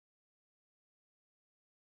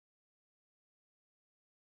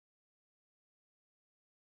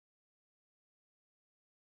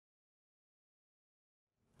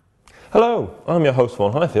Hello, I'm your host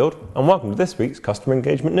Vaughan Highfield and welcome to this week's Customer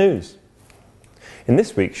Engagement News. In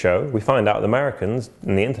this week's show, we find out that Americans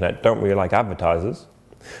and the internet don't really like advertisers.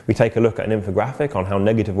 We take a look at an infographic on how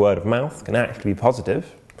negative word of mouth can actually be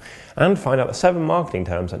positive, and find out the 7 marketing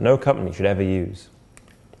terms that no company should ever use.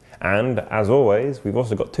 And, as always, we've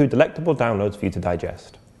also got 2 delectable downloads for you to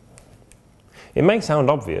digest. It may sound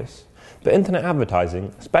obvious, but internet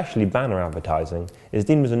advertising, especially banner advertising, is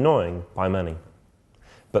deemed as annoying by many.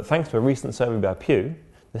 But thanks to a recent survey by Pew,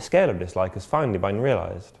 the scale of dislike has finally been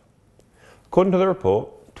realised. According to the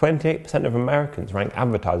report, 28% of Americans rank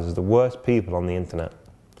advertisers as the worst people on the internet,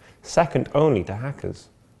 second only to hackers.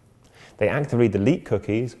 They actively delete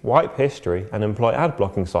cookies, wipe history, and employ ad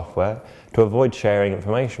blocking software to avoid sharing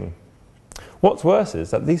information. What's worse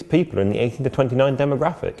is that these people are in the 18 to 29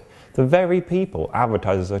 demographic, the very people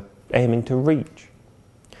advertisers are aiming to reach.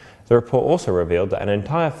 The report also revealed that an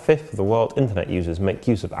entire fifth of the world's internet users make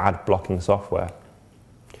use of ad blocking software.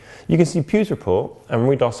 You can see Pew's report and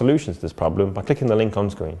read our solutions to this problem by clicking the link on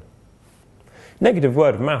screen. Negative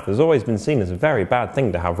word of mouth has always been seen as a very bad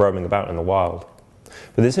thing to have roaming about in the wild.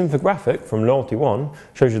 But this infographic from Loyalty One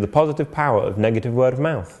shows you the positive power of negative word of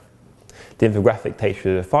mouth. The infographic takes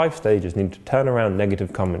you to the 5 stages needed to turn around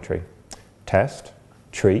negative commentary: test,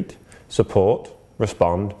 treat, support,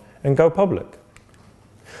 respond, and go public.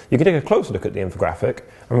 You can take a closer look at the infographic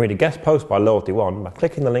and read a guest post by Loyalty One by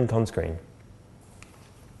clicking the link on screen.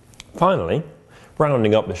 Finally,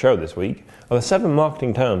 rounding up the show this week are the 7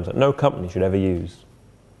 marketing terms that no company should ever use.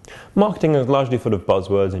 Marketing is largely full of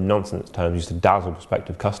buzzwords and nonsense terms used to dazzle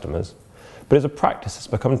prospective customers, but as a practice it's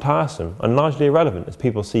become tiresome and largely irrelevant as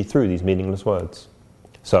people see through these meaningless words.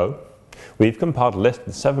 So, we've compiled a list of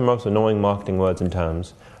the 7 most annoying marketing words and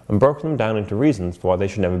terms and broken them down into reasons for why they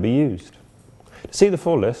should never be used. To see the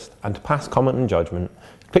full list and to pass comment and judgment,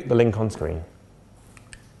 click the link on screen.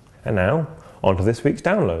 And now, on to this week's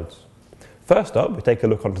downloads. First up, we take a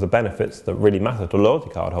look onto the benefits that really matter to loyalty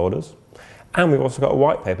card holders, and we've also got a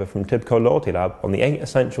white paper from Tibco Loyalty Lab on the 8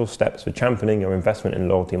 essential steps for championing your investment in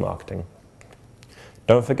loyalty marketing.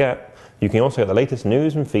 Don't forget, you can also get the latest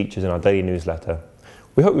news and features in our daily newsletter.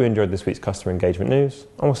 We hope you enjoyed this week's customer engagement news,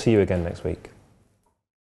 and we'll see you again next week.